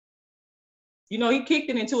You know, he kicked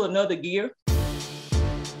it into another gear,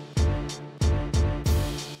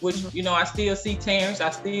 which, you know, I still see Terrace. I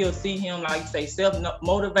still see him, like say,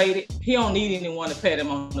 self-motivated. He don't need anyone to pat him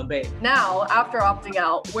on the back. Now, after opting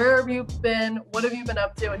out, where have you been? What have you been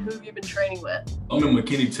up to, and who have you been training with? I'm in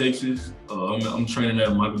McKinney, Texas. I'm training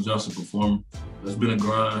at Michael Johnson Performance. It's been a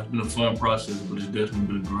grind. It's been a fun process, but it's definitely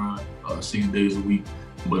been a grind, 6 days a week.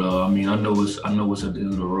 But I mean, I know it's at the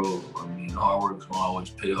end of the road. I mean, hard work is gonna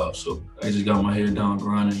always pay off. So I just got my head down,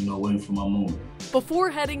 grinding, you know, waiting for my moment.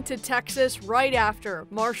 Before heading to Texas right after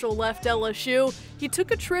Marshall left LSU, he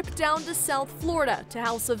took a trip down to South Florida to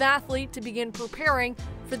House of Athlete to begin preparing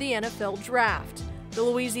for the NFL draft. The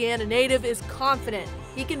Louisiana native is confident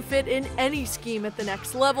he can fit in any scheme at the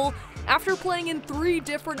next level after playing in 3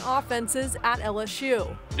 different offenses at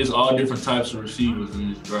LSU. It's all different types of receivers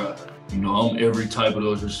in this draft. You know, I'm every type of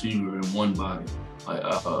those receivers in one body.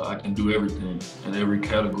 I can do everything in every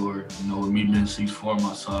category. You know, with me being 6'4",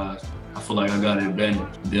 my size, I feel like I got an advantage.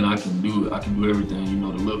 Then I can do everything, you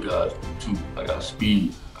know, the little guys do too. I got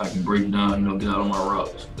speed. I can break down, you know, get out on my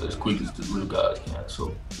routes as quick as the little guys can.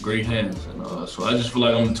 So great hands. And so I just feel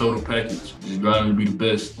like I'm the total package. Just grinding to be the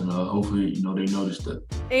best. And hopefully, you know, they notice that.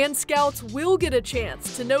 And scouts will get a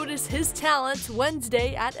chance to notice his talent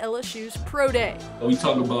Wednesday at LSU's Pro Day. We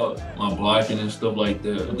talk about my blocking and stuff like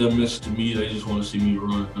that. But they're missing to me. They just want to see me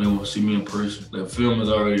run. And they want to see me in person. That film is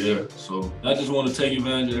already there. So I just want to take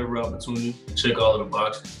advantage of every opportunity, check all of the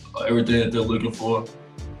boxes, everything that they're looking for.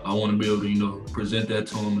 I want to be able to, you know, present that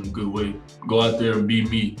to them in a good way. Go out there and be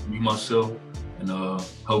me, be myself, and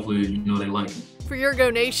hopefully, you know, they like me. For your Geaux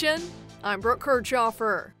Nation, I'm Brooke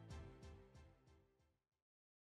Kirchhoffer.